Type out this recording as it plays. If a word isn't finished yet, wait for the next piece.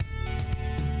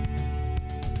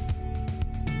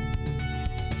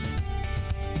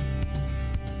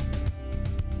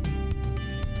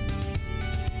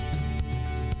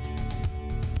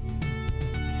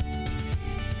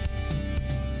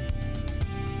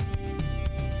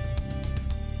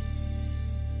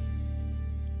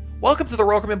Welcome to the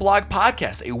Royal Caribbean Blog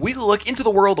Podcast, a weekly look into the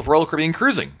world of Royal Caribbean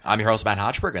cruising. I'm your host, Matt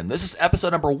Hochberg, and this is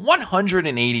episode number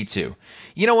 182.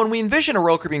 You know, when we envision a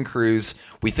Royal Caribbean cruise,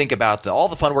 we think about all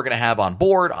the fun we're going to have on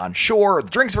board, on shore, the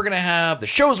drinks we're going to have, the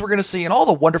shows we're going to see, and all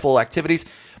the wonderful activities.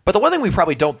 But the one thing we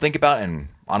probably don't think about, and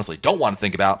honestly don't want to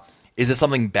think about, is if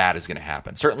something bad is going to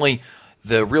happen. Certainly,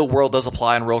 the real world does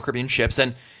apply on Royal Caribbean ships,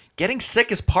 and getting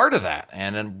sick is part of that,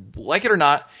 and like it or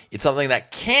not, it's something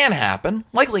that can happen,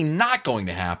 likely not going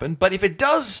to happen, but if it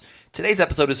does, today's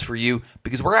episode is for you,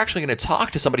 because we're actually going to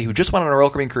talk to somebody who just went on a Royal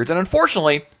Caribbean cruise, and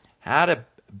unfortunately, had a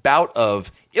bout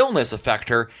of illness affect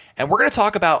her, and we're going to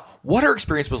talk about what her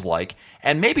experience was like,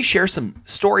 and maybe share some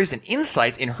stories and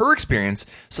insights in her experience,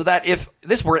 so that if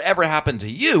this were to ever happen to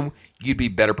you, you'd be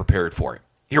better prepared for it.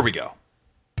 Here we go.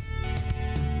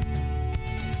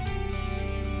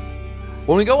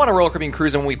 When we go on a Royal Caribbean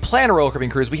cruise and when we plan a Royal Caribbean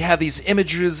cruise, we have these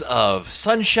images of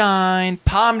sunshine,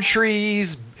 palm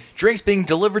trees, drinks being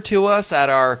delivered to us at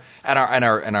our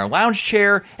lounge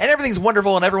chair, and everything's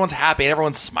wonderful and everyone's happy and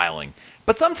everyone's smiling.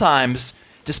 But sometimes,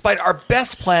 despite our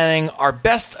best planning, our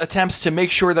best attempts to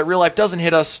make sure that real life doesn't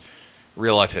hit us,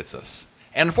 real life hits us.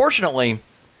 And unfortunately,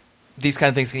 these kind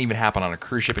of things can even happen on a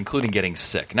cruise ship, including getting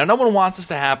sick. Now, no one wants this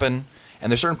to happen,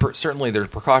 and there's certainly there's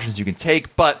precautions you can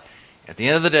take, but at the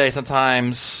end of the day,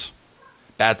 sometimes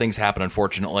bad things happen,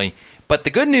 unfortunately. But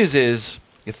the good news is,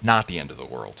 it's not the end of the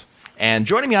world. And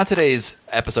joining me on today's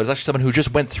episode is actually someone who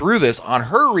just went through this on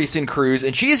her recent cruise,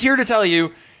 and she is here to tell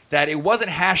you that it wasn't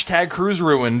hashtag cruise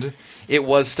ruined. It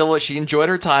was still, she enjoyed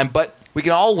her time, but we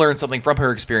can all learn something from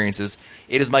her experiences.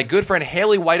 It is my good friend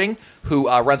Haley Whiting, who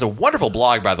runs a wonderful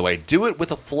blog, by the way,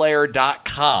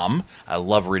 doitwithaflair.com. I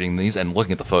love reading these and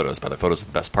looking at the photos. By the photos are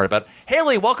the best part about it.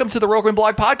 Haley, welcome to the Royal Caribbean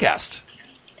Blog Podcast.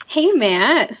 Hey,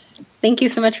 Matt. Thank you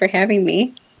so much for having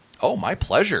me. Oh, my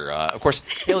pleasure. Of course,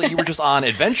 Haley, you were just on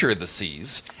Adventure of the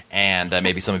Seas, and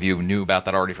maybe some of you knew about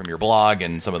that already from your blog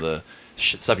and some of the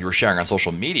stuff you were sharing on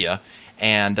social media.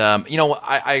 And, you know,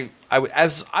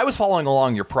 as I was following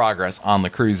along your progress on the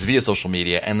cruise via social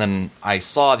media, and then I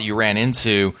saw that you ran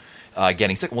into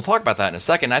getting sick. And we'll talk about that in a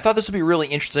second. I thought this would be really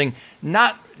interesting,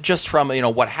 not just from,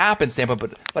 what happened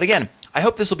standpoint, but again, I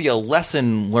hope this will be a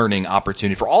lesson learning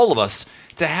opportunity for all of us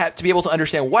to be able to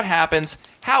understand what happens,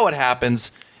 how it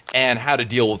happens, and how to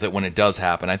deal with it when it does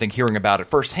happen. I think hearing about it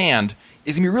firsthand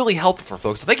is going to be really helpful for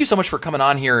folks. So thank you so much for coming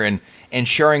on here and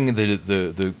sharing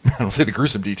the I don't say the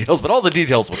gruesome details, but all the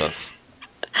details with us.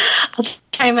 I'll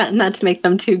try not to make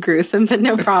them too gruesome, but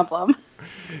no problem.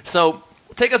 So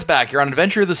take us back. You're on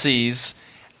Adventure of the Seas.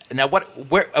 Now, at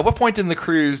what point in the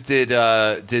cruise did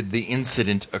the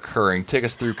incident occurring? Take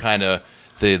us through kind of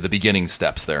the beginning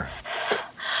steps there.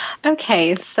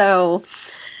 Okay, so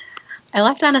I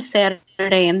left on a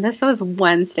Saturday, and this was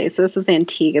Wednesday, so this was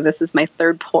Antigua. This is my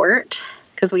third port,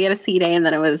 because we had a sea day, and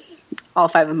then it was all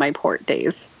 5 of my port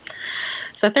days.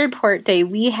 So third port day,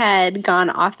 we had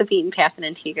gone off the beaten path in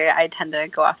Antigua. I tend to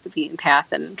go off the beaten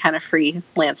path and kind of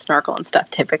freelance snorkel and stuff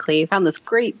typically. Found this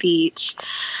great beach,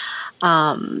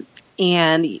 and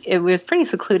it was pretty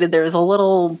secluded. There was a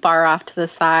little bar off to the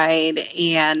side,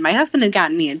 and my husband had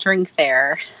gotten me a drink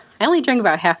there. I only drank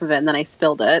about half of it, and then I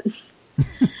spilled it.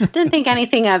 Didn't think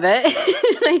anything of it.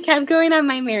 I kept going on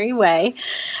my merry way.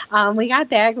 We got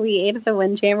back. We ate at the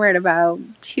Windjammer at about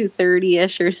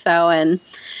 2:30-ish or so, and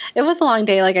it was a long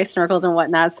day. Like, I snorkeled and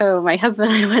whatnot. So my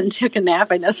husband and I went and took a nap.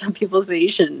 I know some people say you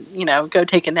should, go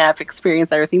take a nap,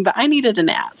 experience everything, but I needed a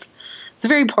nap. It's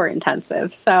very port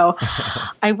intensive. So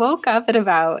I woke up at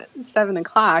about 7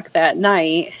 o'clock that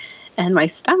night, and my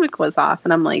stomach was off,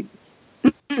 and I'm like,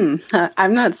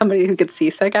 I'm not somebody who gets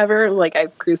seasick ever. Like,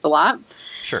 I've cruised a lot.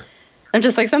 Sure. I'm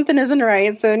just like, something isn't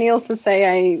right. So needless to say,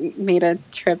 I made a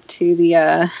trip to the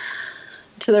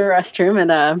restroom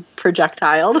and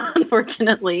projectiled,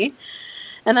 unfortunately.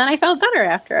 And then I felt better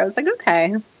after. I was like,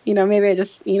 okay, maybe I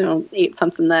just, ate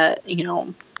something that,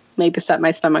 maybe set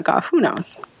my stomach off. Who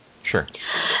knows? Sure.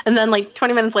 And then like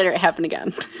 20 minutes later, it happened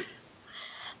again.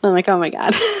 I'm like, oh my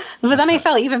God. But then I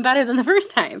felt even better than the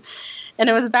first time. And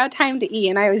it was about time to eat,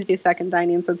 and I always do second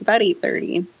dining, so it's about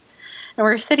 8:30. And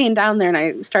we're sitting down there, and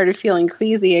I started feeling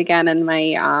queasy again. And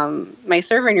my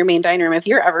server in your main dining room, if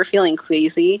you're ever feeling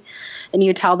queasy, and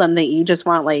you tell them that you just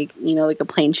want like a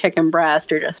plain chicken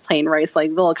breast or just plain rice,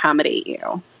 like they'll accommodate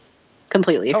you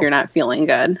completely if you're not feeling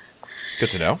good. Good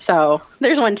to know. So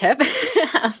there's one tip.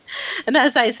 And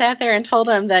as I sat there and told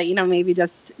him that maybe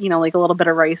just like a little bit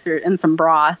of rice and some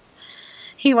broth,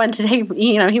 he went to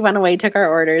he went away, took our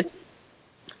orders.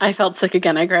 I felt sick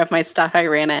again. I grabbed my stuff, I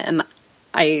ran it, and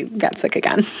I got sick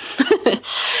again.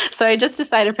 So I just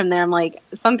decided from there, I'm like,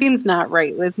 something's not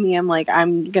right with me. I'm like,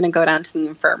 I'm going to go down to the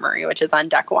infirmary, which is on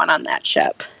deck 1 on that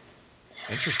ship.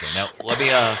 Interesting. Now,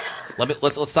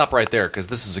 let's stop right there, because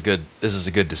this is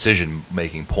a good decision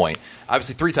making point.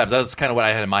 Obviously, 3 times, that was kind of what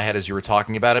I had in my head as you were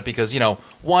talking about it, because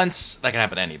once that can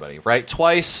happen to anybody, right?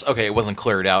 Twice, okay, it wasn't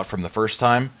cleared out from the first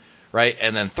time, right?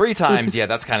 And then 3 times, yeah,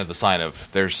 that's kind of the sign of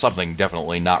there's something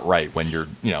definitely not right when you're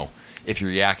if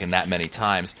you're yakking that many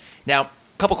times. Now, a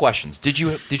couple questions: Did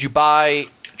you buy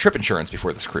trip insurance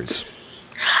before this cruise?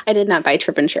 I did not buy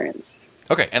trip insurance.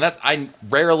 Okay, and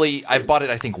I've bought it,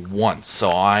 I think, once,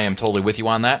 so I am totally with you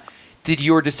on that. Did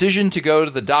your decision to go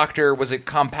to the doctor, was it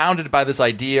compounded by this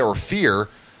idea or fear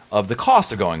of the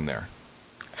cost of going there?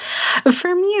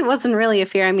 For me, it wasn't really a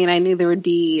fear. I mean, I knew there would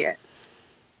be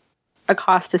a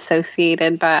cost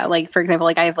associated, but like, for example,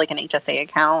 like I have like an HSA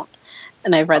account,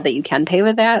 and I've read that you can pay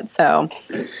with that, so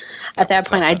at that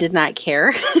point, I did not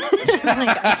care.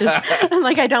 I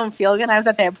don't feel good. I was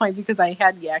at that point because I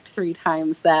had yacked 3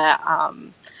 times that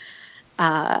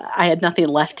I had nothing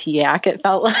left to yak, it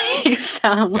felt like. So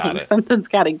I'm like, something's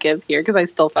got to give here, because I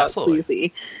still felt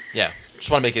queasy. Yeah. Just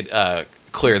want to make it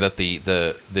clear that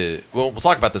we'll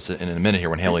talk about this in a minute here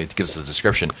when Haley gives us the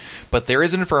description, but there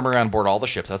is an infirmary on board all the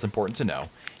ships. That's important to know.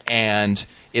 And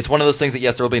it's one of those things that,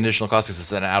 yes, there will be an additional cost because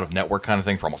it's an out-of-network kind of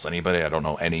thing for almost anybody. I don't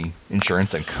know any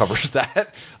insurance that covers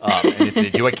that. And if they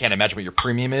do, I can't imagine what your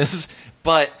premium is.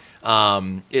 But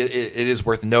it is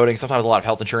worth noting. Sometimes a lot of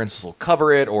health insurances will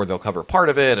cover it, or they'll cover part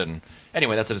of it. And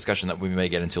anyway, that's a discussion that we may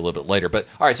get into a little bit later. But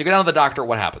all right, so you go down to the doctor.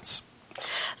 What happens?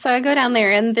 So I go down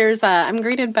there, and I'm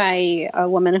greeted by a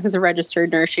woman who's a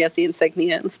registered nurse. She has the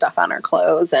insignia and stuff on her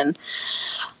clothes, and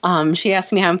she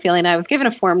asked me how I'm feeling. I was given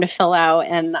a form to fill out,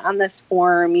 and on this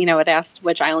form, it asked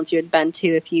which islands you had been to,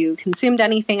 if you consumed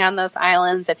anything on those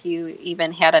islands, if you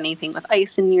even had anything with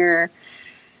ice in your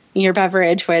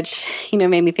beverage, which, made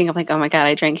me think of like, oh my God,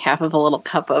 I drank half of a little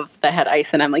cup that had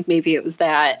ice, and I'm like, maybe it was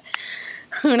that.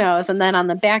 Who knows? And then on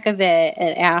the back of it,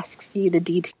 it asks you to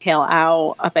detail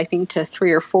out up, I think, to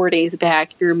 3 or 4 days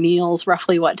back, your meals,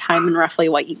 roughly what time and roughly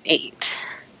what you ate.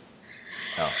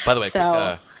 Oh, by the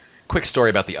way, quick story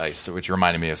about the ice, which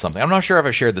reminded me of something. I'm not sure if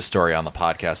I shared this story on the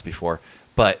podcast before,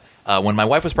 but when my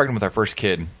wife was pregnant with our first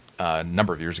kid a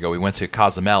number of years ago, we went to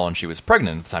Cozumel, and she was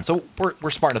pregnant at the time. So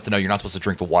we're smart enough to know you're not supposed to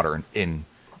drink the water in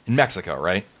Mexico,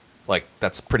 right? Like,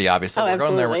 that's pretty obvious. So we're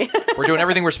absolutely. going there. We're doing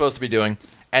everything we're supposed to be doing.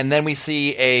 And then we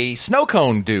see a snow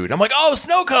cone dude. I'm like, oh,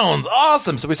 snow cones,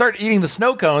 awesome. So we start eating the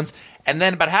snow cones, and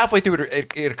then about halfway through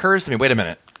it occurs to me, wait a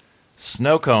minute.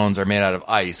 Snow cones are made out of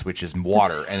ice, which is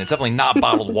water, and it's definitely not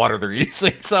bottled water they're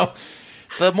using. So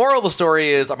the moral of the story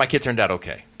is my kid turned out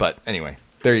okay. But anyway,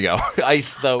 there you go.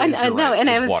 Ice, though, and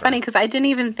it was water. funny because I didn't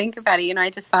even think about it.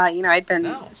 I just thought, I'd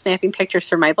been snapping pictures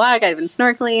for my blog. I'd been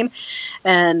snorkeling,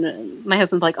 and my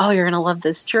husband's like, oh, you're going to love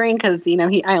this drink because,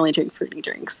 I only drink fruity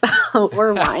drinks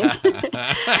or wine.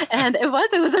 And it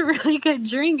was a really good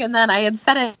drink. And then I had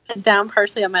set it down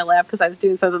partially on my lap because I was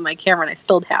doing something with my camera, and I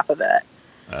spilled half of it.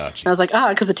 Oh, and I was like,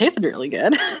 because it tasted really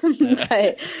good.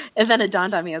 And then it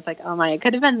dawned on me. I was like, oh my, it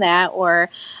could have been that. Or,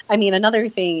 another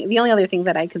thing, the only other thing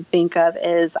that I could think of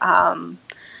is I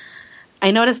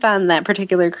noticed on that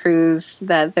particular cruise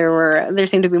that there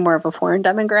seemed to be more of a foreign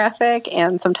demographic,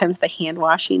 and sometimes the hand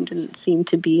washing didn't seem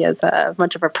to be as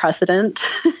much of a precedent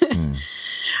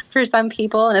for some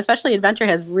people. And especially Adventure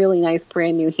has really nice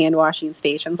brand new hand washing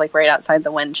stations, like right outside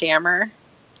the Windjammer.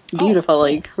 Beautiful,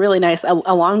 like really nice,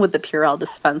 along with the Purell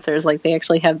dispensers. Like they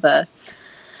actually have the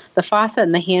faucet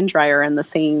and the hand dryer in the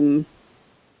same.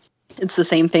 It's the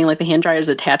same thing. Like the hand dryer is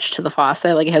attached to the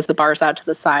faucet. Like it has the bars out to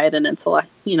the side, and it's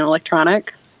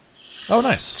electronic. Oh,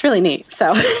 nice! It's really neat.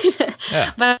 So,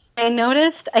 yeah. But I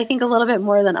noticed, I think a little bit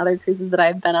more than other cruises that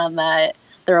I've been on, that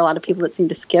there are a lot of people that seem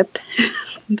to skip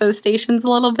those stations a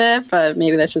little bit. But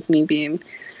maybe that's just me being.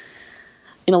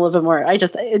 A little bit more.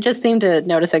 It just seemed to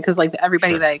notice it because like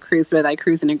everybody that I cruised with, I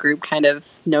cruise in a group, kind of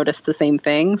noticed the same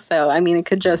thing. So it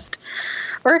could just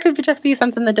be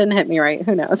something that didn't hit me right.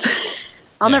 Who knows?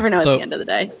 I'll never know at the end of the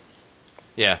day.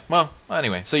 Yeah. Well,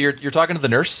 anyway, so you're talking to the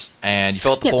nurse and you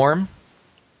fill out the form.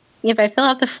 Yep, I fill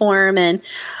out the form and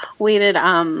waited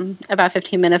about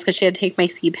 15 minutes because she had to take my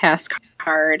SeaPass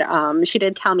card. She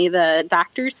did tell me the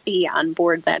doctor's fee on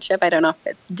board that ship. I don't know if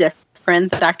it's different.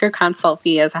 The doctor consult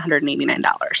fee is $189. And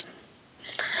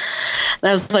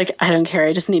I was like, I don't care.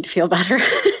 I just need to feel better.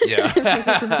 Yeah.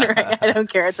 Right. I don't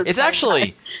care. It's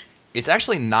actually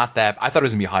not that. I thought it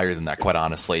was going to be higher than that, quite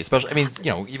honestly. Especially,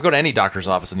 you go to any doctor's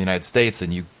office in the United States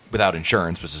and without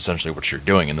insurance, which is essentially what you're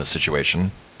doing in this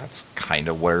situation, that's kind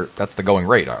of that's the going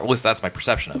rate. Or at least that's my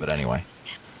perception of it anyway.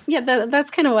 Yeah,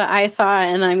 that's kind of what I thought.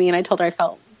 And I mean, I told her I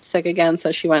felt sick again,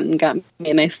 so she went and got me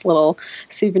a nice little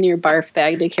souvenir barf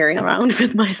bag to carry around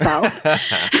with myself.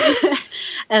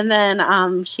 And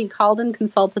then she called and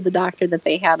consulted the doctor that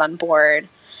they had on board,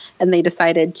 and they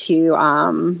decided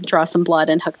to draw some blood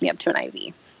and hook me up to an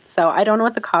IV. So I don't know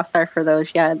what the costs are for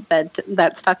those yet, but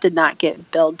that stuff did not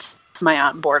get billed to my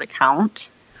onboard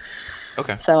account.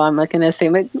 Okay. So I'm looking to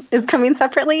assume it is coming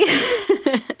separately.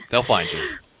 They'll find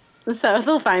you. So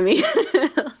they'll find me.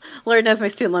 Lord knows my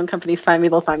student loan companies find me.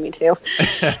 They'll find me too.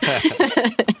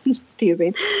 Just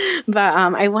teasing. But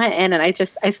I went in and I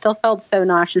still felt so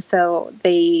nauseous. So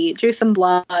they drew some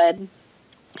blood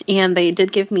and they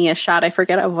did give me a shot. I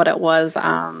forget what it was. But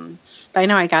I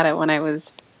know I got it when I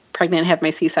was pregnant and had my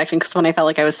C-section, because when I felt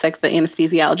like I was sick, the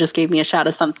anesthesiologist gave me a shot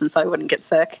of something so I wouldn't get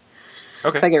sick.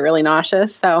 Okay. So I get really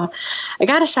nauseous. So I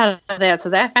got a shot of that. So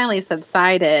that finally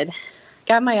subsided.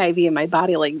 Got my IV and my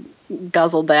body like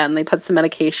guzzled that, and they put some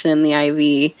medication in the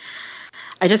IV.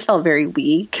 I just felt very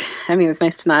weak. I mean, it was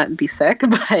nice to not be sick,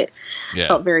 but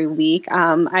felt very weak.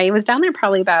 I was down there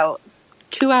probably about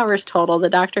 2 hours total.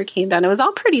 The doctor came down. It was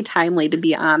all pretty timely, to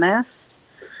be honest,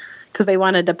 because they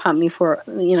wanted to pump me for,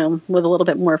 with a little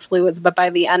bit more fluids. But by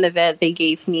the end of it, they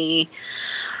gave me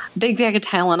a big bag of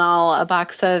Tylenol, a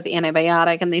box of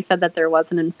antibiotic, and they said that there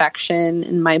was an infection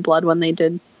in my blood when they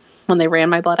ran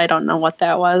my blood. I don't know what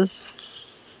that was.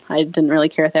 I didn't really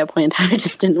care at that point in time. I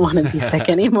just didn't want to be sick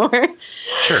anymore.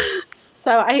 Sure.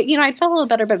 So I felt a little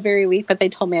better, but very weak. But they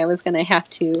told me I was going to have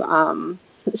to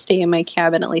stay in my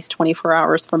cabin at least 24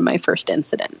 hours from my first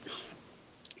incident.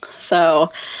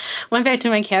 So went back to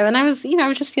my cabin. I was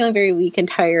just feeling very weak and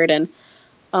tired. And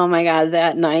oh my God,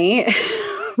 that night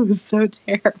was so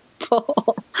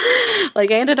terrible.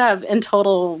 Like I ended up in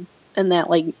total in that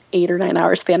like 8 or 9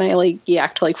 hour span, I like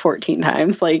yacked like 14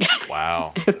 times. Like,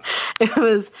 wow, it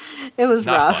was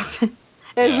rough. Fun.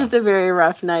 It was just a very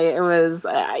rough night. It was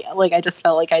I just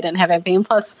felt like I didn't have that pain.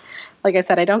 Plus, like I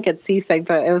said, I don't get seasick,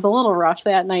 but it was a little rough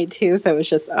that night too. So it was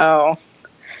just, it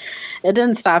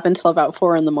didn't stop until about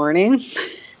 4 a.m.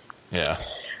 Yeah.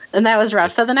 And that was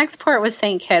rough. So the next port was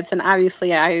St. Kitts, and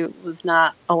obviously I was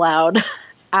not allowed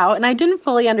out, and I didn't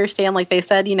fully understand. Like they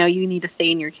said, you need to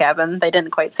stay in your cabin. They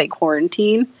didn't quite say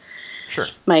quarantine. Sure.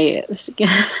 My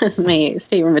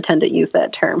stateroom attendant used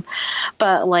that term,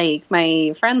 but like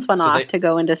my friends went off to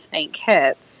go into St.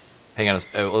 Kitts. Hang on,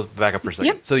 let's back up for a second.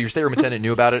 Yep. So your stateroom attendant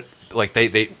knew about it. Like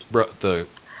the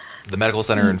medical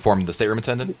center informed the stateroom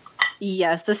attendant.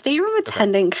 Yes, the stateroom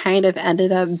attendant kind of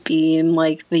ended up being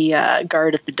like the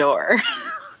guard at the door.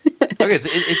 Okay, so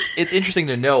it's interesting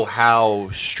to know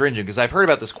how stringent, because I've heard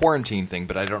about this quarantine thing,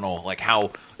 but I don't know like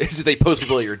how do they post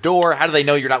people at your door? How do they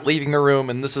know you're not leaving the room?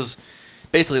 And this is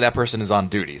basically that person is on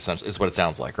duty. Is what it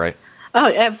sounds like, right? Oh,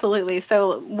 absolutely.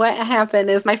 So what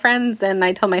happened is my friends and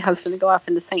I told my husband to go off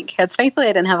into St. Kitts. Thankfully,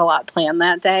 I didn't have a lot planned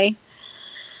that day,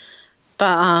 but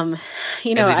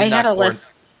I had a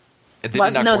list.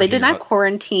 They did not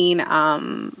quarantine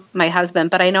my husband,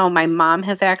 but I know my mom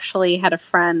has actually had a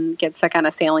friend get sick on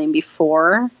a sailing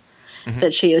before.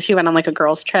 That she went on like a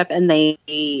girls' trip, and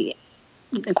they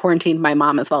quarantined my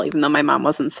mom as well, even though my mom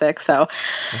wasn't sick. So,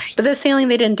 but this sailing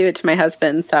they didn't do it to my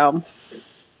husband. So,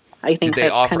 I think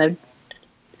that's kind of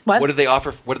what did they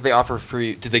offer? What did they offer for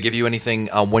you? Did they give you anything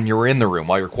when you were in the room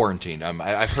while you're quarantined?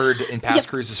 I've heard in past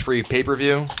cruises free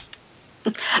pay-per-view.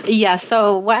 Yeah,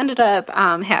 so what ended up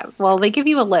they give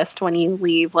you a list when you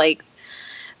leave, like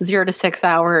 0 to 6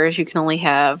 hours, you can only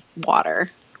have water,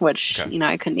 which,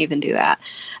 I couldn't even do that.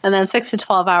 And then 6 to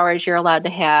 12 hours, you're allowed to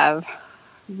have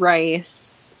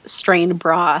rice, strained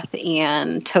broth,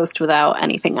 and toast without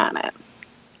anything on it.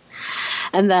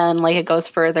 And then, like, it goes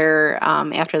further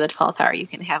after the 12th hour, you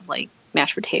can have, like,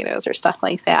 mashed potatoes or stuff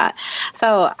like that.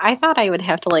 So I thought I would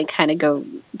have to like kind of go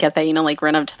get that, like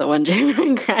run up to the one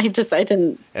chamber. I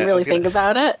didn't really think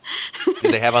about it.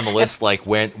 Did they have on the list like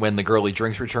when the girly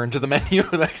drinks return to the menu?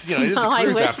 It is a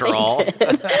cruise after all.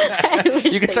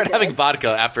 You can start having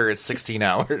vodka after it's 16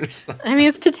 hours. I mean,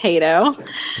 it's potato,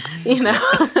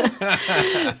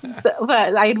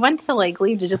 but I went to like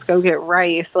leave to just go get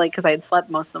rice, like because I had slept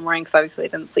most of the morning. So obviously I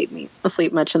didn't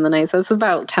sleep much in the night. So this was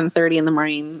about 10:30 in the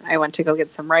morning. I went to go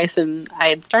get some rice, and I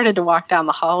had started to walk down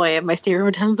the hallway, and my stateroom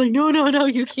attendant was like, no,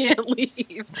 you can't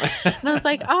leave. And I was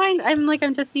like,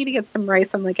 I just need to get some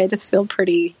rice. I'm like, I just feel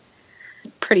pretty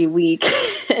weak.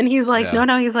 And he's like,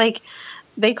 no, he's like,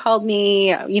 they called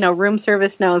me, room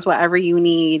service knows whatever you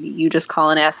need. You just call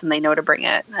and ask, and they know to bring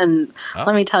it. And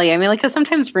let me tell you, I mean, like, because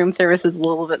sometimes room service is a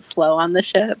little bit slow on the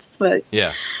ships, but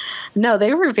no,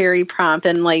 they were very prompt.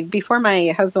 And like before my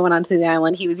husband went onto the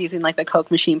island, he was using like the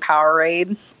Coke machine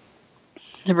Powerade.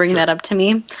 to bring that up to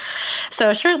me.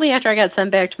 So shortly after I got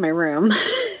sent back to my room,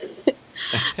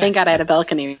 thank God I had a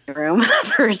balcony room,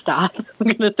 first off. I'm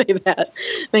going to say that.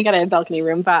 Thank God I had a balcony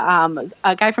room. But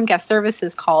a guy from guest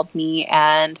services called me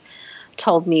and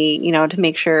told me, to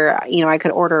make sure, I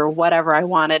could order whatever I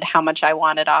wanted, how much I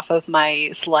wanted off of my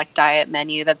select diet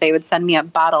menu, that they would send me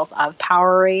up bottles of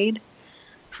Powerade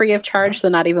free of charge. So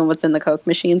not even what's in the Coke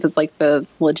machines. It's like the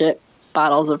legit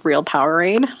bottles of real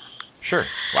Powerade. Sure.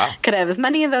 Wow. Could have as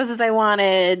many of those as I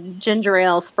wanted. Ginger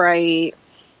ale, Sprite,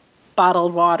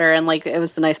 bottled water, and like it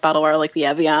was the nice bottled water, like the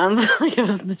Evians. Like it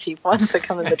was the cheap ones that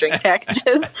come in the drink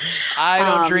packages. I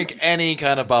don't drink any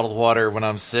kind of bottled water when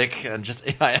I'm sick, and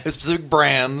I have specific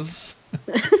brands.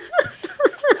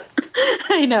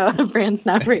 I know, brand's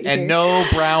not right and here. No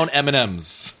brown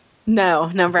M&Ms. No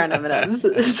brown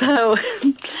M&Ms.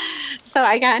 So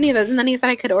I got any of those, and then he said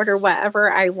I could order whatever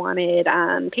I wanted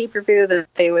on pay-per-view,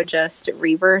 that they would just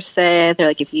reverse it. They're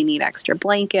like, if you need extra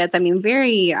blankets. I mean,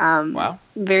 very,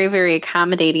 very, very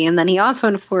accommodating. And then he also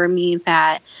informed me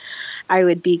that I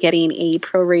would be getting a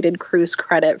prorated cruise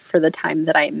credit for the time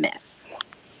that I miss.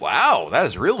 Wow, that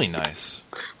is really nice.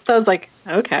 So I was like,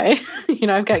 okay,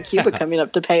 I've got Cuba coming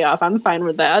up to pay off. I'm fine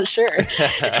with that, sure.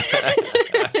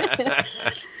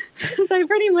 So I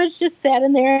pretty much just sat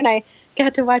in there and I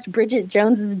got to watch Bridget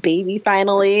Jones's Baby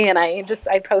finally, and I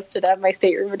posted up. My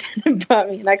stateroom attendant bought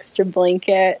me an extra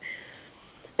blanket,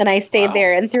 and I stayed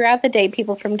there. And throughout the day,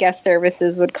 people from guest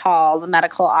services would call, the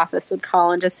medical office would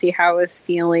call and just see how I was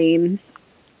feeling.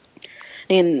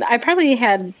 And I probably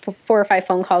had 4 or 5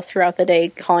 phone calls throughout the day,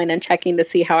 calling and checking to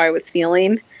see how I was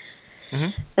feeling.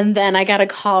 Mm-hmm. And then I got a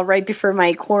call right before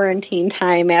my quarantine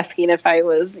time asking if I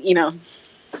was,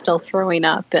 still throwing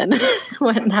up and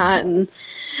whatnot. And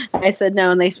I said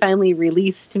no, and they finally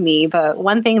released me. But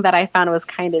one thing that I found was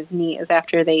kind of neat is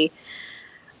after they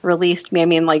released me, I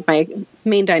mean, like my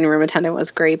main dining room attendant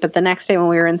was great, but the next day when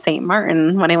we were in St.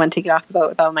 Martin, when I went to get off the boat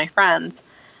with all my friends,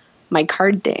 my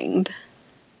card dinged.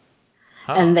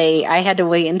 Huh. And I had to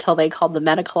wait until they called the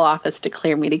medical office to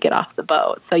clear me to get off the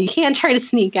boat. So you can't try to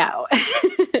sneak out.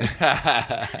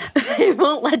 They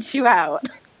won't let you out.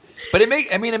 But it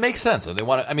makes sense.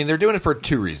 They're doing it for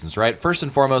 2 reasons, right? First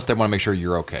and foremost, they want to make sure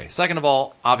you're okay. Second of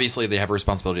all, obviously they have a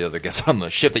responsibility to other guests on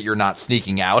the ship that you're not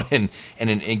sneaking out and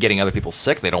getting other people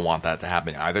sick. They don't want that to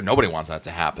happen either. Nobody wants that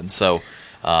to happen. So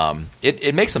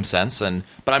it makes some sense.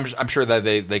 But I'm sure that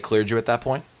they cleared you at that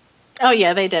point. Oh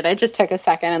yeah, they did. It just took a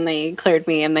second, and they cleared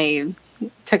me, and they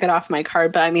took it off my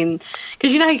card. But I mean,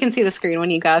 because how you can see the screen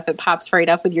when you go up, it pops right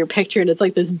up with your picture, and it's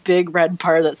like this big red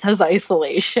bar that says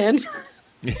isolation.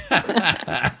 I'm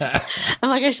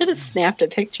like, I should have snapped a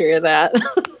picture of that.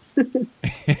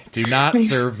 Do not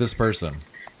serve this person.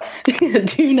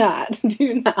 Do not.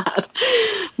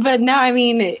 But no, I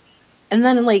mean, and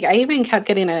then like I even kept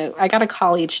I got a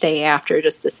call each day after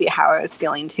just to see how I was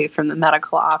feeling too from the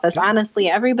medical office. Honestly,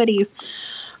 everybody's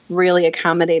really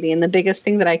accommodating. And the biggest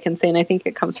thing that I can say, and I think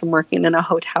it comes from working in a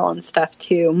hotel and stuff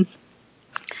too,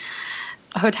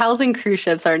 hotels and cruise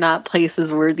ships are not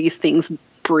places where these things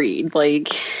breed. Like,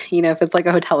 if it's like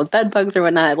a hotel with bed bugs or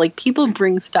whatnot, like people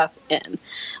bring stuff in.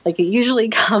 Like it usually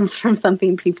comes from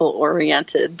something people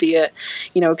oriented, be it,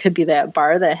 it could be that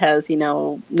bar that has,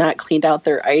 not cleaned out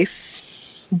their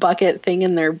ice bucket thing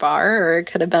in their bar, or it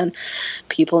could have been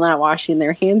people not washing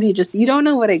their hands. You don't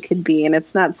know what it could be. And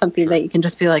it's not something that you can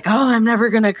just be like, oh, I'm never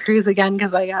going to cruise again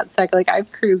because I got sick. Like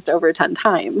I've cruised over 10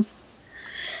 times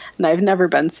and I've never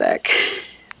been sick.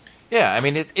 Yeah, I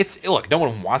mean, it's look, no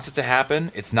one wants it to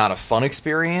happen. It's not a fun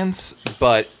experience,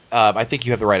 but I think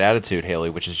you have the right attitude, Haley,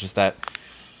 which is just that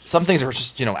some things are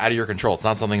just, out of your control. It's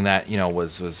not something that,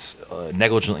 was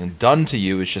negligently done to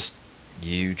you. It's just,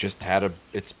 you just had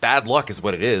it's bad luck is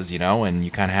what it is, and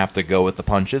you kind of have to go with the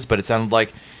punches. But it sounded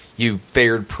like you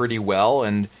fared pretty well,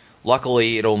 and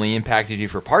luckily it only impacted you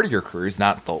for part of your cruise,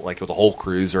 not the whole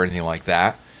cruise or anything like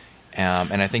that.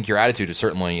 And I think your attitude has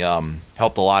certainly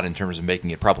helped a lot in terms of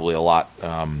making it probably a lot,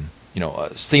 a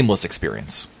seamless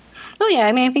experience. Oh, yeah.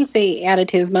 I mean, I think the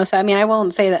attitude is most. I mean, I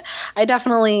won't say that. I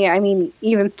definitely,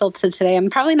 even still to today, I'm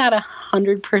probably not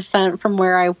 100% from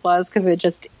where I was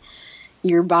because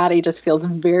your body just feels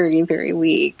very, very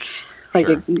weak. Like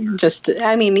sure. It's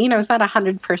not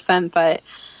 100%, but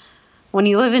when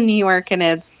you live in New York and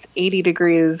it's 80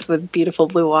 degrees with beautiful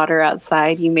blue water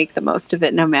outside, you make the most of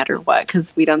it no matter what,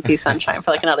 because we don't see sunshine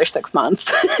for like another 6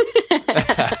 months.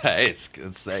 I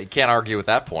can't argue with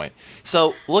that point.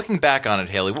 So looking back on it,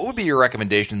 Haley, what would be your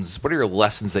recommendations? What are your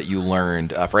lessons that you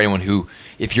learned for anyone who,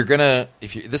 if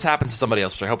this happens to somebody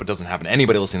else, which I hope it doesn't happen to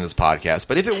anybody listening to this podcast,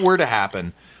 but if it were to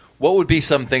happen, What would be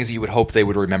some things that you would hope they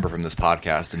would remember from this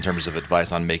podcast in terms of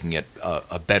advice on making it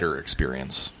a better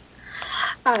experience?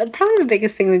 Probably the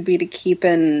biggest thing would be to keep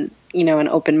an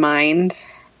open mind,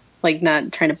 like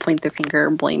not trying to point the finger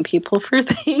and blame people for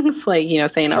things, like,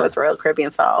 saying, oh, it's Royal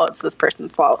Caribbean's fault, oh, it's this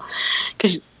person's fault,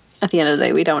 because at the end of the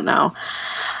day, we don't know.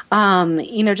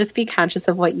 Just be conscious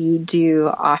of what you do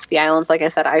off the islands. Like I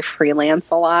said, I freelance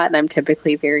a lot, and I'm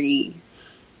typically very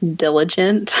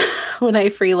diligent when I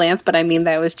freelance, but I mean,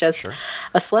 that was just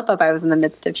a slip up. I was in the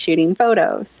midst of shooting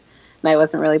photos, and I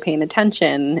wasn't really paying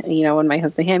attention. When my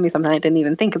husband handed me something, I didn't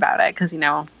even think about it, because,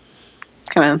 kind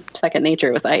of second nature.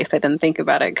 It was ice. I didn't think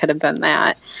about it. Could have been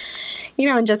that.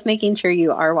 And just making sure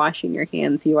you are washing your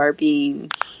hands, you are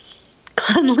being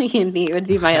cleanly and neat would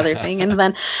be my other thing. And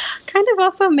then kind of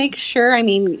also make sure, I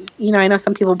know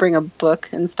some people bring a book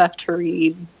and stuff to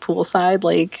read poolside.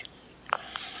 Like,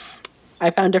 I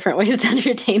found different ways to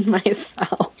entertain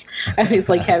myself. I always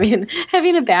like having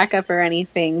a backup or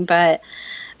anything, but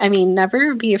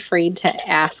never be afraid to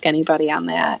ask anybody on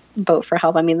that boat for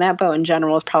help. That boat in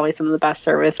general is probably some of the best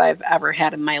service I've ever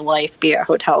had in my life, be it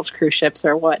hotels, cruise ships,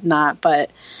 or whatnot.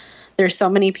 But there's so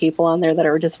many people on there that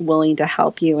are just willing to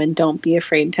help you, and don't be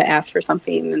afraid to ask for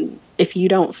something. And if you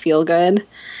don't feel good,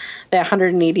 that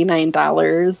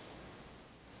 $189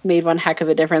 made one heck of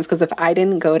a difference, because if I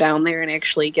didn't go down there and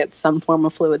actually get some form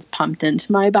of fluids pumped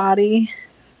into my body,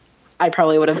 I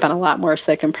probably would have been a lot more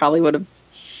sick and probably would have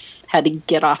had to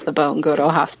get off the boat and go to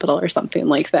a hospital or something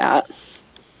like that.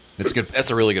 It's good. That's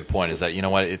a really good point, is that,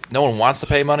 no one wants to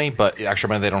pay money, but extra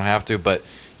money they don't have to. But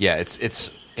yeah,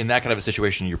 it's in that kind of a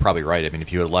situation, you're probably right.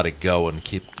 If you had let it go and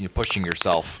keep pushing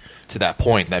yourself to that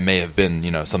point, that may have been,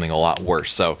 something a lot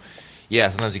worse. So yeah,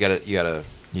 sometimes you gotta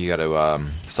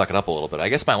suck it up a little bit. I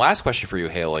guess my last question for you,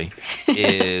 Haley,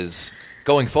 is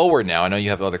going forward now. I know you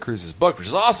have other cruises booked, which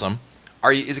is awesome.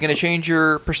 Is it going to change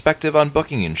your perspective on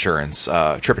booking insurance,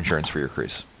 trip insurance for your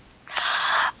cruise?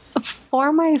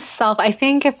 For myself, I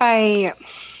think if I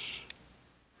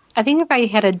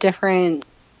had a different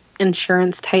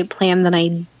insurance type plan than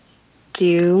I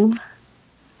do,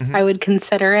 I would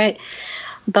consider it.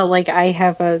 But like, I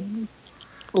have a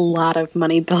lot of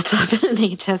money built up in an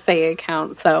HSA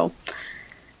account, so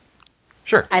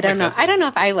sure. I don't know. Sense. I don't know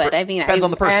if I would. Depends on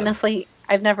the person. Honestly,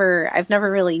 I've never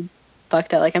really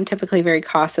booked it. Like, I'm typically very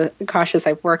cautious.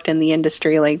 I've worked in the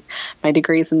industry, like my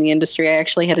degree's in the industry. I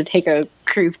actually had to take a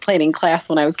cruise planning class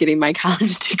when I was getting my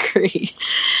college degree.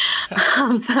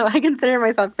 So I consider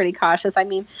myself pretty cautious.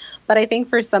 But I think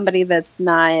for somebody that's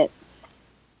not,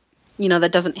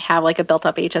 that doesn't have like a built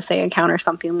up HSA account or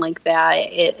something like that,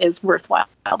 it is worthwhile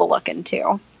to look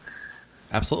into.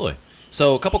 Absolutely.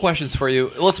 So a couple questions for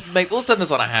you. Let's end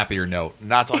this on a happier note.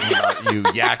 Not talking about you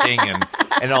yakking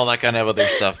and all that kind of other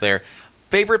stuff there.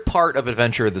 Favorite part of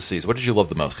Adventure of the Seas? What did you love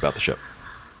the most about the ship?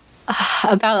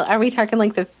 Are we talking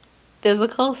like the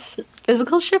physical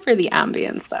ship or the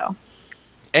ambience though?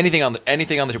 Anything on the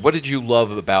ship. What did you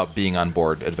love about being on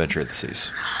board Adventure of the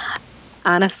Seas?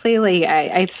 Honestly, like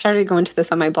I started going to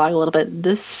this on my blog a little bit.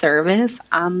 This service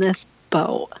on this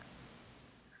boat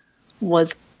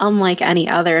was unlike any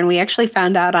other. And we actually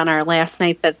found out on our last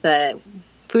night that the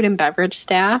food and beverage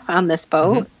staff on this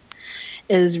boat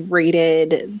is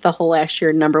rated the whole last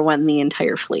year #1 in the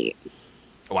entire fleet.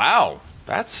 Wow.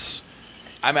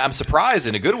 I'm surprised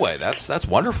in a good way. That's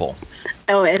wonderful.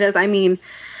 Oh, it is. And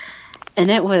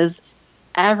it was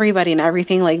everybody and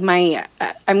everything. Like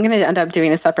I'm going to end up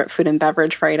doing a separate food and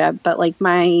beverage write-up, but like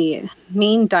my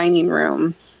main dining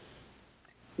room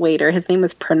waiter, his name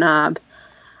was Pranab.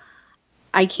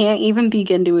 I can't even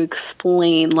begin to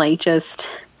explain, like, just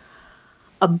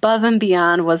above and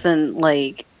beyond wasn't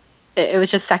like, it was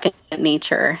just second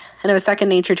nature. And it was second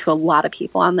nature to a lot of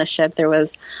people on the ship. There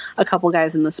was a couple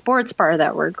guys in the sports bar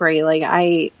that were great. Like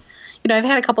I've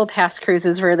had a couple of past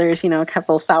cruises where there's, a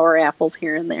couple sour apples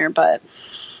here and there, but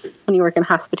when you work in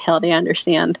hospitality, I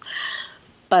understand.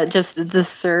 But just the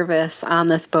service on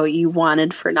this boat, you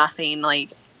wanted for nothing. Like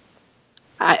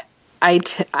I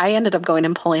ended up going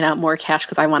and pulling out more cash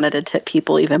because I wanted to tip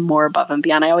people even more above and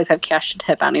beyond. I always have cash to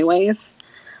tip anyways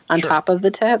on top of the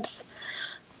tips.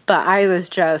 But I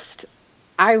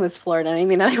was floored.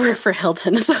 And I work for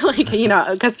Hilton. So like,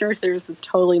 customer service is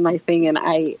totally my thing.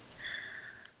 And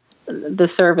the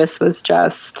service was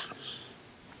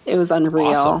it was unreal.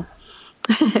 Awesome.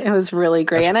 It was really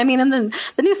great. And and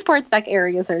the new sports deck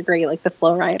areas are great, like the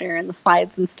flow rider and the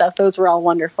slides and stuff. Those were all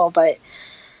wonderful. But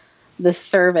the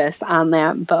service on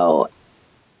that boat,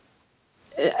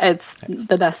 it's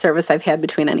the best service I've had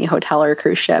between any hotel or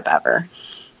cruise ship ever.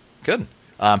 Good.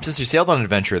 Since you sailed on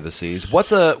Adventure of the Seas,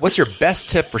 what's your best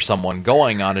tip for someone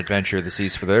going on Adventure of the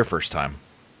Seas for their first time?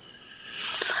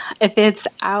 If it's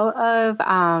out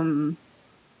of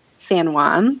San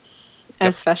Juan,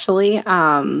 especially,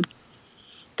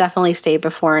 definitely stay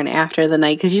before and after the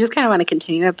night because you just kind of want to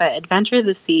continue it. But Adventure of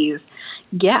the Seas,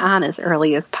 get on as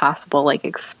early as possible. Like,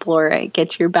 explore it,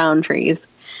 get your boundaries.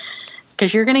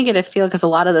 Because you're going to get a feel, because a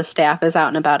lot of the staff is out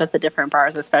and about at the different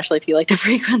bars, especially if you like to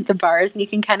frequent the bars, and you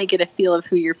can kind of get a feel of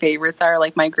who your favorites are.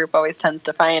 Like, my group always tends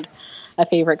to find a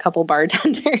favorite couple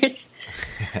bartenders.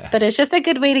 But it's just a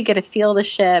good way to get a feel of the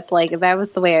ship. Like, that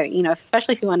was the way,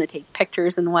 especially if you want to take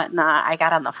pictures and whatnot. I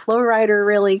got on the flow rider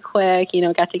really quick,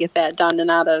 got to get that done and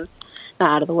not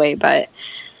out of the way, but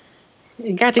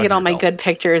got to get all my good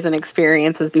pictures and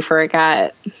experiences before it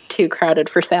got too crowded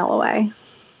for sail away.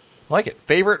 Like it.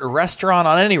 Favorite restaurant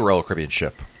on any Royal Caribbean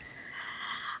ship?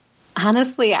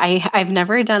 Honestly, I've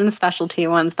never done the specialty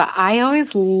ones, but I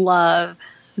always love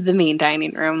the main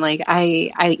dining room. Like,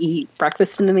 I eat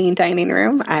breakfast in the main dining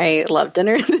room. I love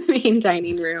dinner in the main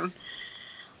dining room.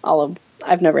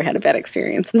 I've never had a bad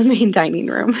experience in the main dining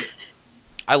room.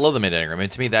 I love the main dining room.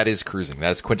 And to me, that is cruising.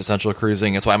 That is quintessential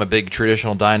cruising. That's why I'm a big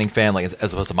traditional dining fan, like,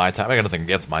 as opposed to my time. I got nothing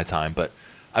against my time, but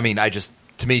I mean,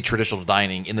 to me, traditional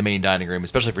dining in the main dining room,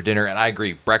 especially for dinner, and I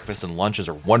agree, breakfast and lunches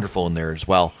are wonderful in there as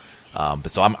well.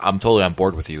 But so I'm totally on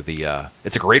board with you.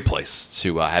 It's a great place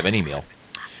to have any meal.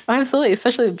 Oh, absolutely,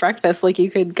 especially breakfast. Like,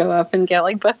 you could go up and get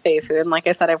like buffet food. And like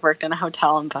I said, I've worked in a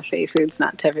hotel, and buffet food's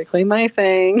not typically my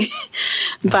thing.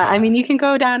 But I mean, you can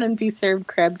go down and be served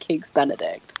crab cakes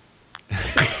Benedict.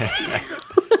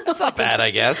 That's not bad,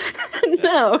 I guess.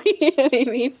 No, you know what I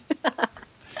mean.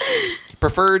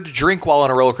 Preferred drink while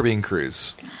on a Royal Caribbean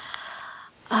cruise?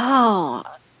 Oh,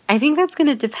 I think that's going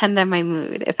to depend on my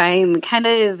mood. If I'm kind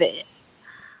of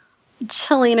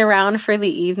chilling around for the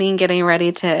evening, getting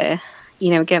ready to,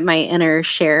 get my inner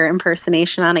Cher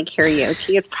impersonation on at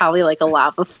karaoke, it's probably like a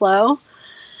Lava Flow.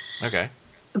 Okay.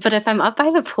 But if I'm up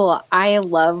by the pool, I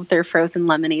love their frozen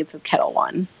lemonades with Kettle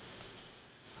One.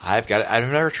 I've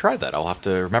never tried that. I'll have to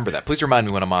remember that. Please remind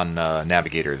me when I'm on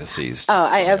Navigator of the Seas. Oh,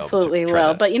 I absolutely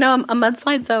will. That. But, a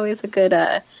mudslide's always a good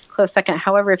close second.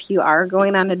 However, if you are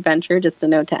going on adventure, just a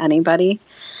note to anybody,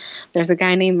 there's a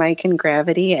guy named Mike in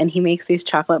Gravity, and he makes these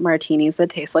chocolate martinis that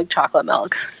taste like chocolate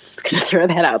milk. Just going to throw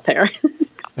that out there.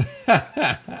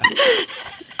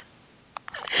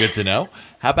 Good to know.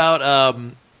 How about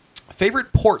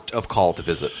favorite port of call to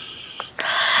visit?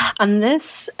 On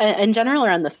this, in general,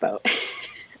 or on this boat?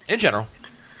 In general.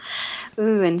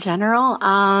 Ooh, in general?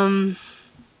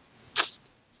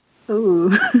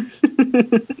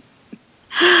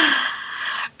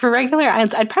 For regular,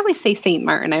 I'd probably say St.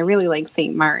 Martin. I really like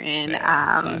St. Martin.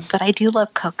 Yeah, nice. But I do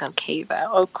love Coco Cay,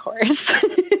 though, of course.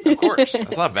 Of course.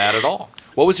 That's not bad at all.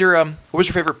 What was your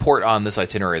favorite port on this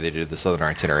itinerary they did, the southern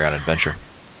itinerary on Adventure?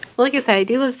 Well, like I said, I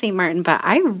do love St. Martin, but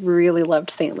I really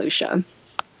loved St. Lucia.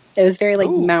 It was very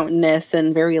mountainous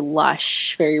and very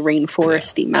lush, very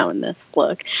rainforesty, mountainous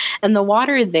look. And the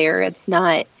water there, it's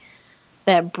not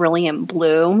that brilliant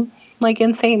blue like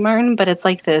in St. Martin, but it's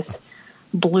like this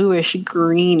bluish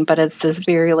green, but it's this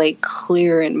very like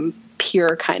clear and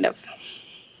pure kind of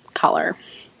color.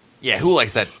 Yeah, who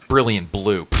likes that brilliant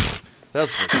blue? Pfft,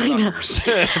 that's for suckers.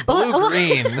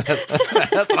 Blue-green.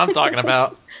 That's what I'm talking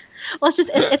about. Well,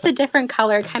 it's a different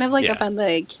color, kind of like up on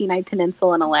the Kenai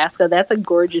Peninsula in Alaska. That's a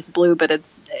gorgeous blue, but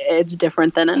it's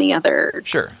different than any other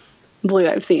blue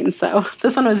I've seen. So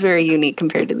this one was very unique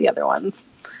compared to the other ones.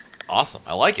 Awesome.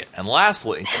 I like it. And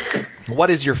lastly, what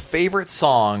is your favorite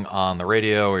song on the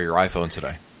radio or your iPhone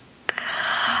today?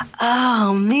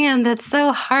 Oh, man, that's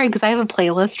so hard because I have a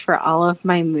playlist for all of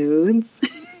my moods.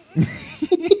 All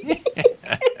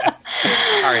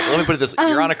right, let me put it this way.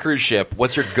 You're on a cruise ship.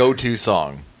 What's your go-to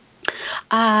song?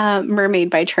 Mermaid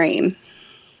by Train.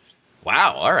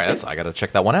 Wow. All right. I got to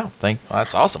check that one out.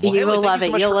 That's awesome. Well, you Haley, will love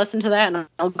it. You'll listen to that, and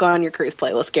I'll go on your cruise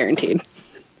playlist, guaranteed.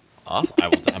 Awesome.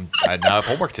 I now have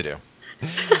homework to do.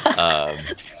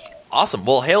 Awesome.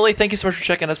 Well, Haley, thank you so much for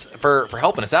checking us for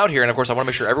helping us out here. And of course, I want to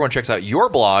make sure everyone checks out your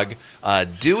blog,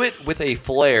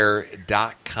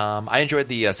 doitwithaflair.com. I enjoyed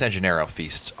the San Gennaro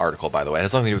Feast article, by the way. It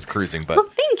has nothing to do with cruising, but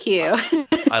thank you.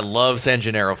 I love San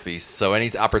Gennaro Feast. So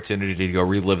any opportunity to go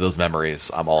relive those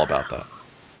memories, I'm all about that.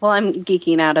 Well, I'm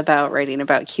geeking out about writing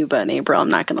about Cuba in April. I'm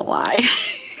not going to lie.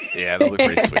 Yeah, that'll be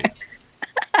pretty sweet.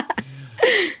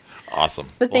 Awesome.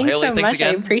 But well, thanks Haley, so thanks much.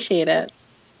 again. I appreciate it.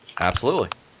 Absolutely.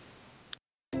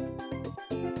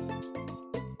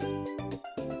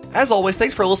 As always,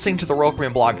 thanks for listening to the Royal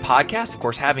Caribbean Blog podcast. Of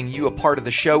course, having you a part of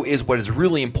the show is what is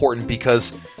really important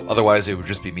because Otherwise, it would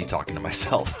just be me talking to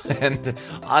myself. And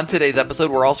on today's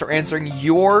episode, we're also answering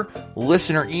your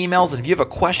listener emails. And if you have a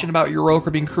question about your Royal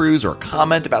Caribbean cruise or a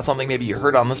comment about something maybe you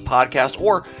heard on this podcast,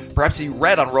 or perhaps you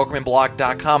read on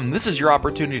RoyalCaribbeanBlog.com, this is your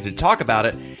opportunity to talk about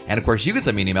it. And of course, you can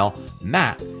send me an email,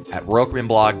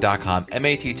 Matt@RoyalCaribbeanBlog.com,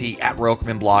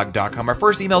 MATT@RoyalCaribbeanBlog.com. Our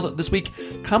first email this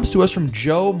week comes to us from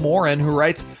Joe Morin, who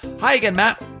writes, "Hi again,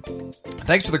 Matt.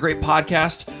 Thanks for the great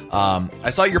podcast. I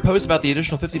saw your post about the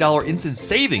additional $50 instant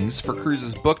savings for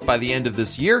cruises booked by the end of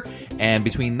this year, and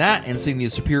between that and seeing the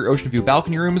superior ocean view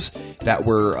balcony rooms that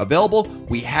were available,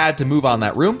 we had to move on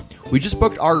that room. We just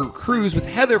booked our cruise with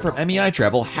Heather from MEI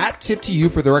Travel. Hat tip to you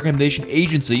for the recommendation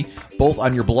agency, both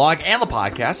on your blog and the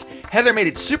podcast. Heather made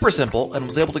it super simple and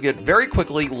was able to get very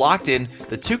quickly locked in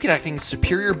the 2 connecting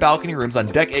superior balcony rooms on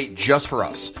Deck 8 just for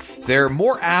us. They're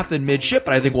more aft than midship,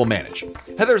 but I think we'll manage.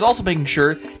 Heather is also making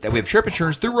sure that we have trip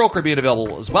insurance through Royal Caribbean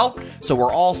available as well, so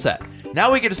we're all set.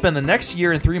 Now we get to spend the next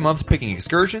year and 3 months picking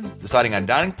excursions, deciding on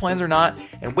dining plans or not,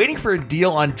 and waiting for a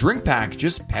deal on drink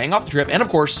packages, paying off the trip, and of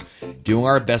course, doing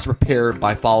our best to prepare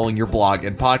by following your blog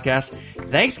and podcast.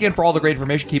 Thanks again for all the great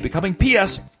information. Keep it coming.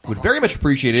 P.S. Would very much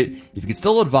appreciate it if you could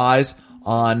still advise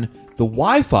on the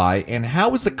Wi-Fi and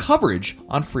how is the coverage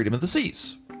on Freedom of the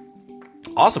Seas."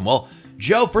 Awesome. Well,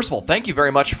 Joe, first of all, thank you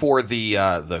very much for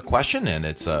the question, and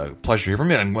it's a pleasure to hear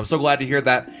from you. And I'm so glad to hear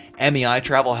that MEI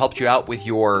Travel helped you out with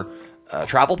your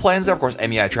travel plans there. Of course,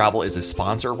 MEI Travel is a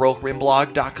sponsor of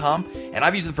RoyalCaribbeanBlog.com, and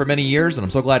I've used them for many years, and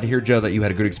I'm so glad to hear, Joe, that you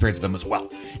had a good experience with them as well.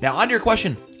 Now, on to your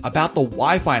question about the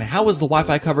Wi-Fi and how is the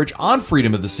Wi-Fi coverage on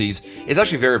Freedom of the Seas, it's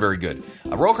actually very, very good.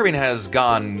 Royal Caribbean has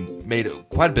made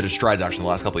quite a bit of strides actually in the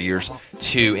last couple of years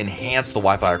to enhance the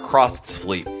Wi-Fi across its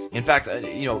fleet. In fact,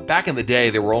 back in the day,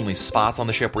 there were only spots on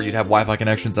the ship where you'd have Wi-Fi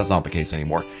connections. That's not the case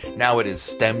anymore. Now it is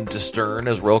stem to stern,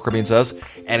 as Royal Caribbean says,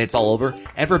 and it's all over.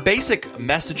 And for basic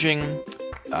messaging,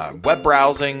 web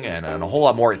browsing, and a whole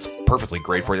lot more, it's perfectly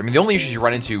great for you. I mean, the only issues you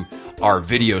run into are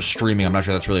video streaming. I'm not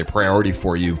sure that's really a priority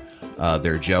for you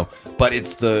there, Joe. But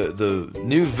it's the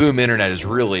new Voom internet is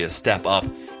really a step up.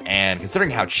 And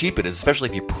considering how cheap it is, especially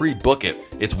if you pre-book it,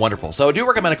 it's wonderful. So I do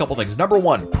recommend a couple things. Number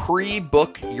one,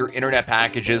 pre-book your internet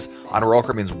packages on Royal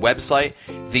Caribbean's website.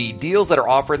 The deals that are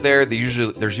offered there,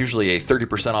 there's usually a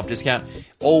 30% off discount.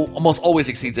 Almost always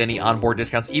exceeds any onboard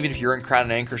discounts, even if you're in Crown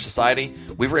and Anchor Society.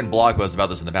 We've written blog posts about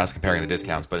this in the past comparing the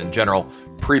discounts, but in general,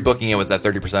 pre-booking it with that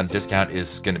 30% discount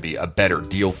is going to be a better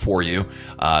deal for you.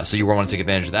 So you want to take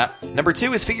advantage of that. Number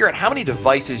two is figure out how many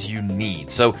devices you need.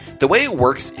 So the way it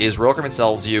works is Royal Caribbean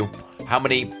tells you how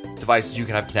many devices you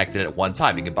can have connected at one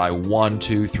time. You can buy 1,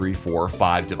 2, 3, 4,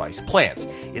 5 device plans.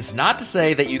 It's not to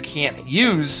say that you can't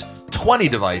use 20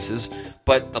 devices,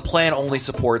 but the plan only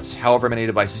supports however many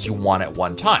devices you want at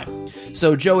one time.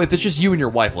 So, Joe, if it's just you and your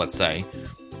wife, let's say,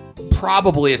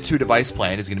 probably a 2-device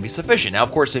plan is going to be sufficient. Now,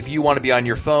 of course, if you want to be on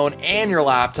your phone and your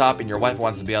laptop and your wife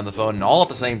wants to be on the phone and all at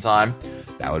the same time,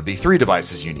 that would be 3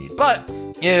 devices you need. But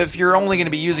if you're only going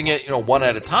to be using it, one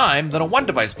at a time, then a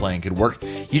 1-device plan could work.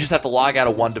 You just have to log out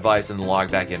of one device and then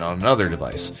log back in on another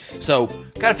device. So,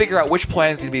 kind of figure out which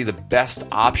plan is going to be the best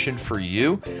option for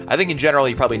you. I think in general,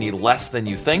 you probably need less than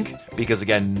you think because,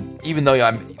 again, even though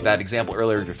I'm that example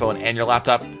earlier of your phone and your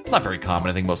laptop, it's not very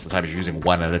common. I think most of the time you're using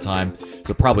one at a time.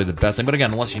 So probably the best thing. But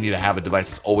again, unless you need to have a device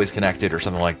that's always connected or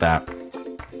something like that,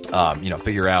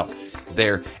 figure out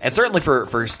there. And certainly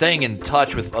for staying in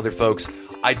touch with other folks,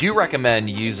 I do recommend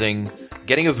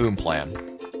getting a Voom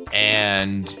plan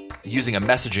and using a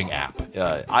messaging app.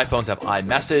 iPhones have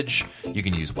iMessage. You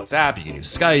can use WhatsApp. You can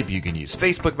use Skype. You can use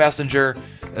Facebook Messenger.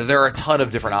 There are a ton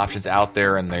of different options out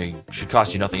there, and they should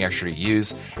cost you nothing extra to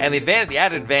use. And the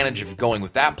added advantage of going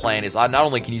with that plan is not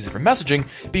only can you use it for messaging,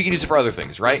 but you can use it for other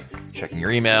things, right? Checking your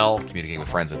email, communicating with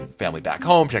friends and family back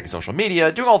home, checking social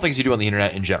media, doing all the things you do on the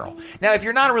internet in general. Now, if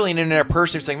you're not really an internet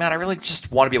person, you're saying, man, I really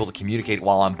just want to be able to communicate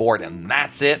while on board, and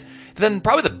that's it, then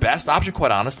probably the best option,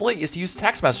 quite honestly, is to use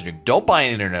text messaging. Don't buy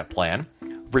an internet plan.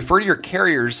 Refer to your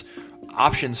carrier's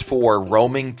options for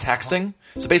roaming texting.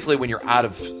 So basically, when you're out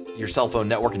of your cell phone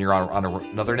network and you're on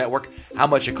another network, how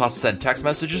much it costs to send text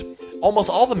messages. Almost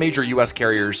all the major U.S.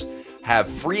 carriers have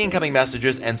free incoming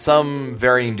messages and some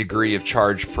varying degree of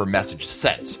charge for message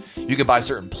sent. You can buy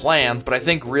certain plans, but I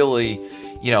think really,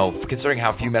 considering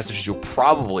how few messages you'll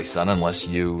probably send, unless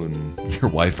you and your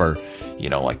wife are,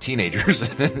 like teenagers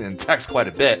and text quite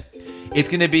a bit, it's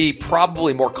going to be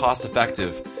probably more cost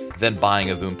effective than buying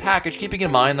a Voom package, keeping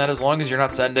in mind that as long as you're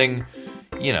not sending,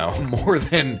 more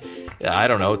than,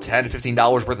 $10 to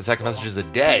 $15 worth of text messages a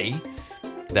day,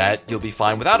 that you'll be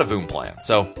fine without a Voom plan.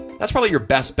 So That's probably your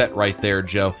best bet right there,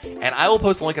 Joe. And I will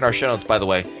post a link in our show notes, by the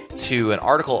way, to an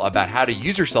article about how to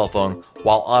use your cell phone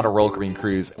while on a roller coaster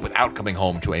cruise without coming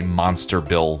home to a monster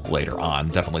bill later on.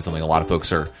 Definitely something a lot of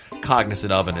folks are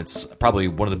cognizant of, and it's probably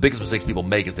one of the biggest mistakes people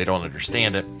make is they don't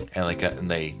understand it, and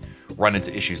they run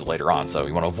into issues later on. So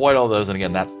you want to avoid all those, and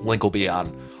again, that link will be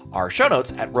on our show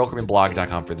notes at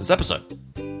royalcaribbeanblog.com for this episode.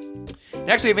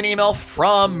 Next, we have an email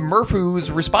from Murph, who's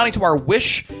responding to our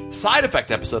Wish side effect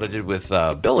episode I did with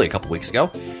Billy a couple weeks ago.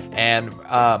 And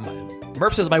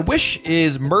Murph says, my wish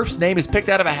is Murph's name is picked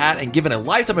out of a hat and given a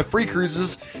lifetime of free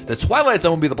cruises. The Twilight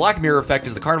Zone will be the Black Mirror effect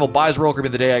as the Carnival buys Royal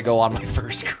Caribbean the day I go on my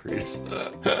first cruise.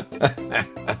 I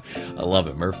love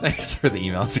it, Murph. Thanks for the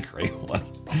email. It's a great one.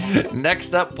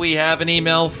 Next up, we have an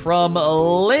email from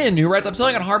Lynn, who writes, I'm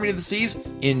sailing on Harmony of the Seas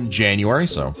in January,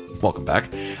 so welcome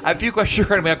back. I have a few questions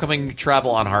regarding my upcoming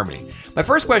travel on Harmony. My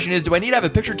first question is, do I need to have a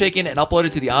picture taken and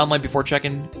uploaded to the online before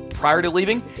check-in prior to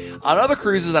leaving? On other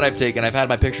cruises that I've taken, I've had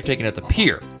my picture taken at the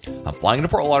pier. I'm flying into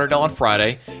Fort Lauderdale on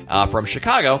Friday from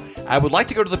Chicago. I would like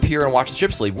to go to the pier and watch the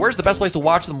ships leave. Where's the best place to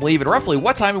watch them leave, and roughly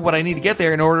what time would I need to get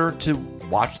there in order to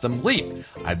watch them leave?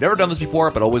 I've never done this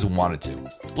before, but always wanted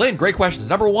to. Lynn, great questions.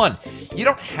 Number one, you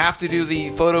don't have to do the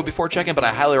photo before check-in, but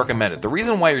I highly recommend it. The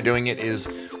reason why you're doing it is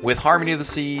with Harmony of the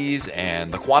Seas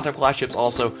and the Quantum class ships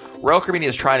also, Royal Caribbean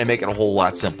is trying to make it a whole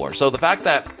lot simpler. So the fact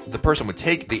that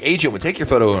the agent would take your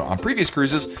photo on previous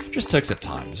cruises just takes up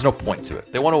time. There's no point to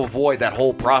it. They want to avoid that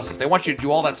whole process. They want you to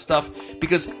do all that stuff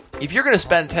because if you're going to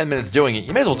spend 10 minutes doing it,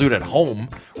 you may as well do it at home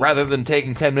rather than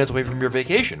taking 10 minutes away from your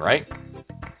vacation, right?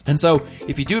 And so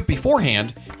if you do it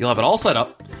beforehand, you'll have it all set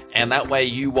up, and that way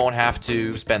you won't have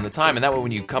to spend the time. And that way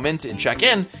when you come in and check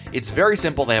in, it's very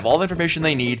simple. They have all the information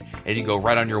they need, and you go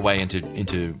right on your way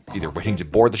into either waiting to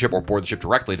board the ship or board the ship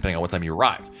directly, depending on what time you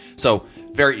arrive. So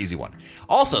very easy one.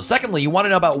 Also, secondly, you want to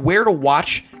know about where to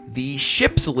watch the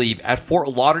ships leave at Fort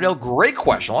Lauderdale. Great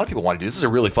question. A lot of people want to do this. This is a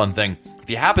really fun thing. If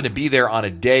you happen to be there on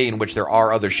a day in which there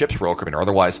are other ships Royal Caribbean or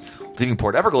otherwise leaving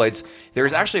Port Everglades,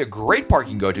 there's actually a great park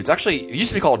you can go to. It used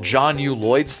to be called John U.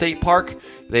 Lloyd State Park.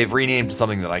 They've renamed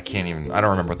something that I don't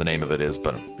remember what the name of it is,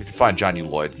 but if you find John U.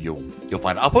 Lloyd, you'll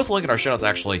find it. I'll post a link in our show notes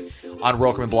actually on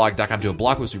royalcaribbeanblog.com to a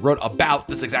blog post we wrote about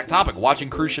this exact topic, watching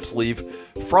cruise ships leave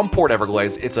from Port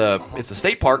Everglades. It's a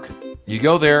state park. You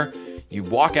go there, you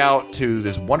walk out to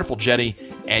this wonderful jetty,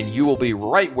 and you will be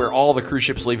right where all the cruise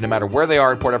ships leave, no matter where they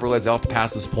are in Port Everglades. They'll have to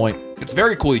pass this point. It's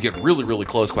very cool. You get really, really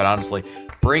close, quite honestly.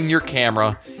 Bring your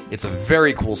camera. It's a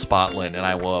very cool spot, Lynn, and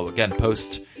I will, again,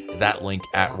 post that link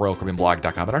at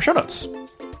royalcaribbeanblog.com in our show notes.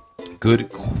 Good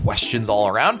questions all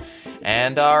around.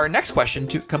 And our next question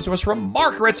comes to us from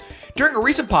Mark, who writes, during a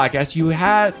recent podcast, you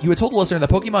had told the listener that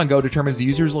Pokemon Go determines the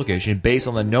user's location based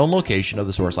on the known location of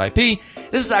the source IP.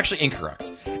 This is actually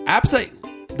incorrect. Apps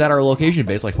that are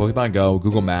location-based, like Pokemon Go,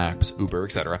 Google Maps, Uber,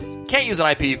 etc., can't use an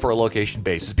IP for a location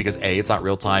basis because A, it's not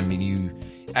real-time,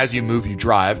 as you move, you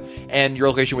drive, and your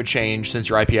location would change since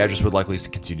your IP address would likely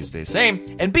continue to stay the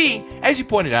same. And B, as you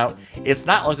pointed out, it's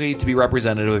not likely to be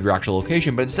representative of your actual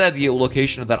location, but instead the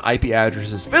location of that IP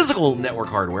address's physical network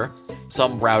hardware,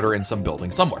 some router in some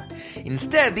building somewhere.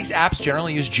 Instead, these apps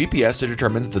generally use GPS to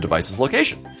determine the device's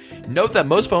location. Note that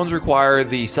most phones require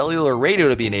the cellular radio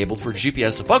to be enabled for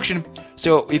GPS to function,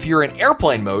 so if you're in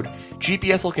airplane mode,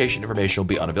 GPS location information will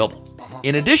be unavailable.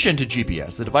 In addition to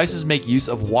GPS, the devices make use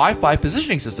of Wi-Fi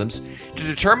positioning systems to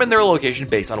determine their location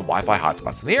based on Wi-Fi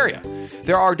hotspots in the area.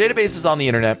 There are databases on the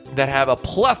internet that have a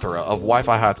plethora of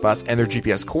Wi-Fi hotspots and their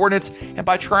GPS coordinates, and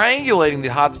by triangulating the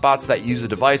hotspots that use the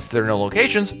device to their known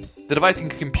locations, the device can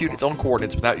compute its own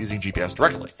coordinates without using GPS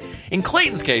directly. In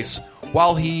Clayton's case,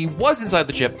 while he was inside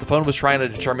the ship, the phone was trying to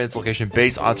determine its location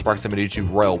based on its proximity to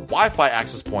Royal Wi-Fi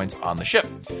access points on the ship.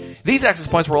 These access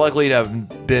points were likely to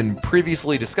have been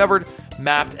previously discovered,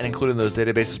 mapped, and included in those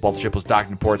databases while the ship was docked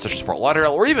in ports such as Fort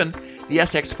Lauderdale or even the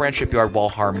SX France shipyard while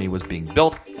Harmony was being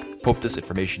built. Hope this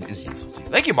information is useful to you.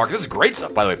 Thank you, Mark. This is great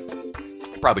stuff, by the way.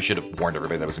 Probably should have warned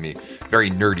everybody that was going to be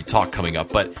very nerdy talk coming up,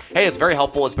 but hey, it's very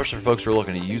helpful, especially for folks who are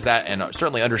looking to use that, and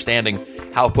certainly understanding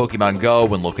how Pokemon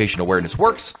Go and location awareness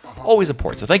works, always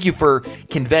important. So thank you for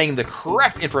conveying the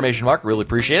correct information, Mark. Really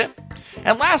appreciate it.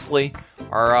 And lastly,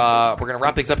 we're going to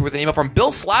wrap things up with an email from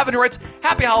Bill Slavin, who writes,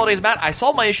 Happy holidays, Matt. I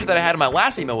solved my issue that I had in my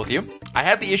last email with you. I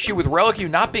had the issue with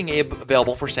ReliQ not being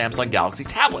available for Samsung Galaxy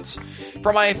tablets.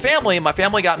 For my family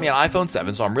got me an iPhone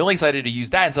 7, so I'm really excited to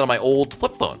use that instead of my old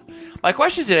flip phone. My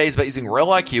question today is about using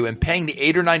ReliQ and paying the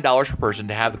 $8 or $9 per person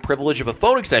to have the privilege of a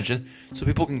phone extension so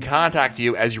people can contact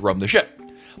you as you roam the ship.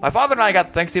 My father and I got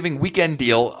the Thanksgiving weekend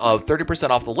deal of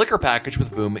 30% off the liquor package with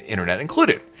Voom Internet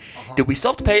included. Did we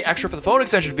still have to pay extra for the phone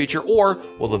extension feature, or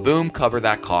will the Voom cover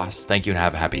that cost? Thank you and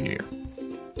have a Happy New Year.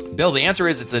 Bill, the answer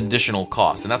is it's an additional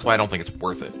cost, and that's why I don't think it's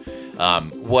worth it.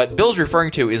 What Bill's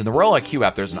referring to is in the Royal IQ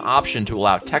app, there's an option to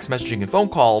allow text messaging and phone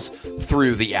calls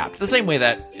through the app. The same way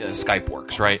that Skype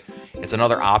works, right? It's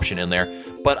another option in there.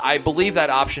 But I believe that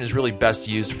option is really best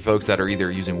used for folks that are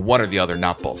either using one or the other,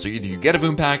 not both. So either you get a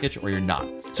Voom package or you're not.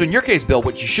 So in your case, Bill,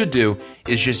 what you should do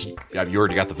is just, you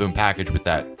already got the Voom package with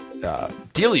that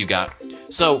deal you got.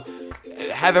 So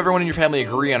have everyone in your family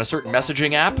agree on a certain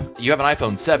messaging app. You have an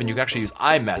iPhone 7, you can actually use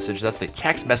iMessage. That's the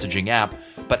text messaging app.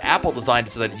 But Apple designed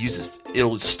it so that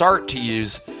it'll start to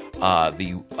use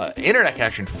the internet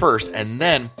connection first, and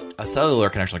then a cellular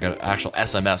connection, like an actual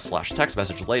SMS/text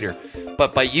message later.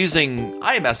 But by using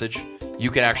iMessage,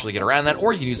 you can actually get around that,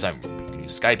 or you can use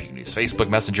Skype, you can use Facebook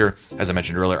Messenger, as I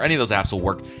mentioned earlier. Any of those apps will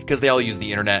work because they all use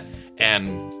the internet,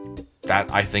 and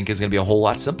that, I think, is going to be a whole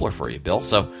lot simpler for you, Bill.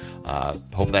 So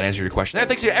hope that answered your question there.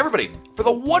 Thanks to everybody for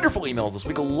the wonderful emails this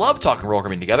week. I love talking Royal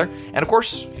Caribbean together. And, of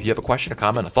course, if you have a question, a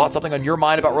comment, a thought, something on your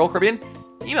mind about Royal Caribbean,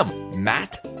 email me,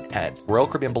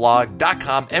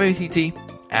 matt@RoyalCaribbeanBlog.com,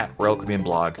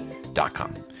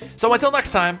 MATT@RoyalCaribbeanBlog.com. So until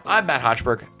next time, I'm Matt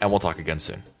Hochberg, and we'll talk again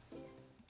soon.